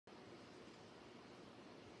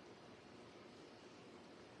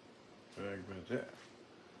What do you think about that?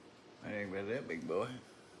 What do you think about that, big boy?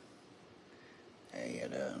 How you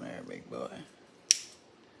doing there, big boy?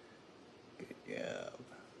 Good job.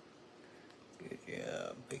 Good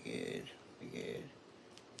job. Big head. Big head.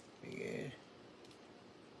 Big head.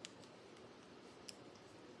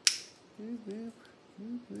 Whoop, whoop.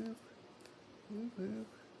 Whoop, whoop. Whoop, whoop.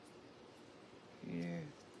 Yeah.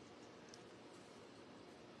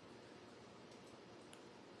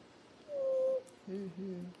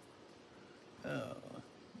 Mm-hmm. Oh,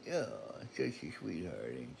 yeah, such a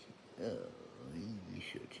sweetheart, ain't she? Oh, you're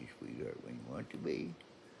such a sweetheart when you want to be.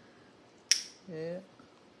 Yeah.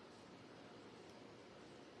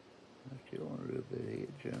 I still want a little bit of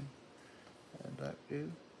head, son. I'd like to.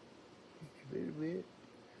 Just a little bit.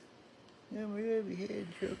 Yeah, my love your head,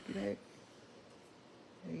 stroke your neck.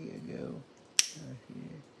 There you go. I see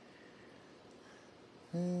it.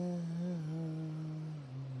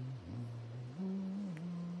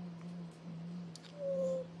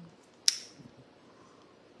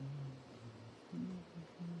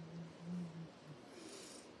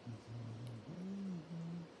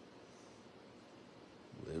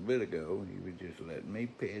 A little bit ago, he was just letting me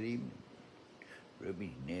pet him, rub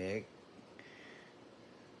his neck.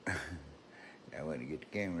 I went to get the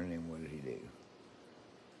camera, and then what did he do?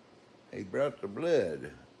 He brought the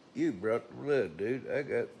blood. You brought the blood, dude. I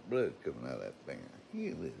got blood coming out of that finger.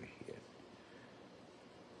 You little shit.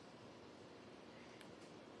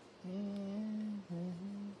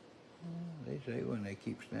 They say when they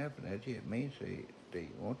keep snapping at you, it means they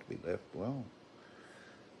want to be left alone.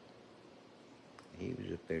 He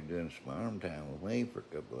was up there doing farm time with me for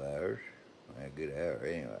a couple of hours. Well, a good hour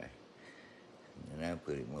anyway. And then I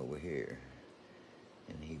put him over here.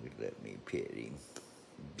 And he would let me pet him,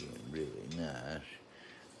 being really nice.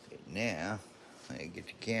 But now, I get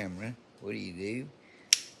the camera. What do?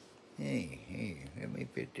 Hey, here, let me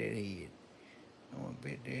pet that head. I want to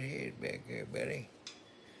pet that head back there, buddy.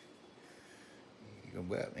 You gonna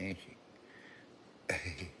bite me, ain't you?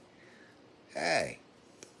 Hey,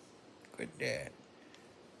 quit that.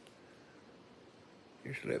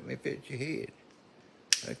 Just let me pet your head,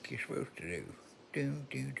 like you're supposed to do. Do,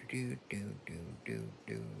 do, do, do, do, do, do,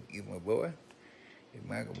 do. You my boy? You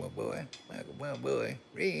Michael, my boy? Michael, my boy.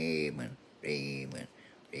 Raymond, Raymond,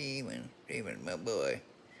 Raymond, Raymond, my boy.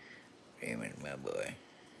 Raymond, my boy.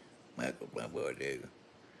 Michael, my boy, too.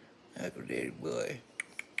 Michael, daddy boy.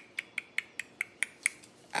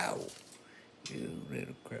 Ow! You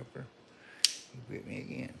little crapper. You bit me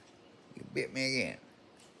again. You bit me again.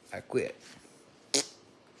 I quit.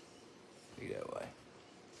 Be that way.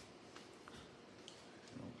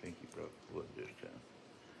 I don't think you broke the blood this time.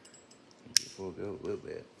 You pulled out a little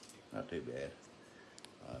bit. Not too bad.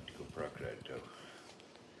 I'll have to go peroxide though.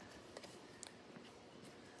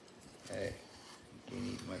 Hey, you can't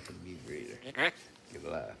eat much of me either. Get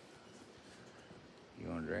alive. You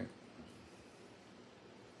want a drink?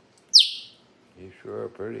 You sure are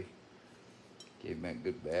pretty. Gave him that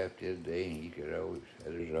good bath the other day, and he could always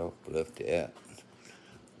had it all fluffed out.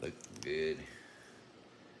 Looking good.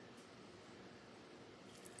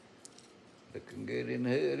 Looking good in the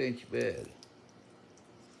hood, ain't you, bud?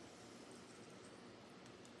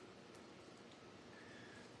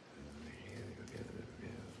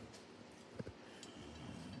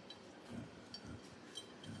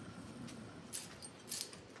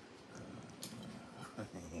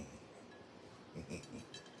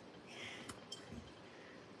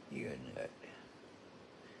 You a nut.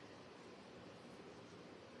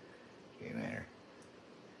 See you later.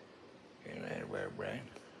 See you later, Bear Brian.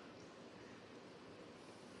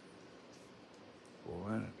 4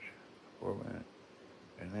 minutes. 4 minutes.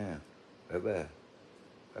 And now, bye-bye.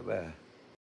 Bye-bye.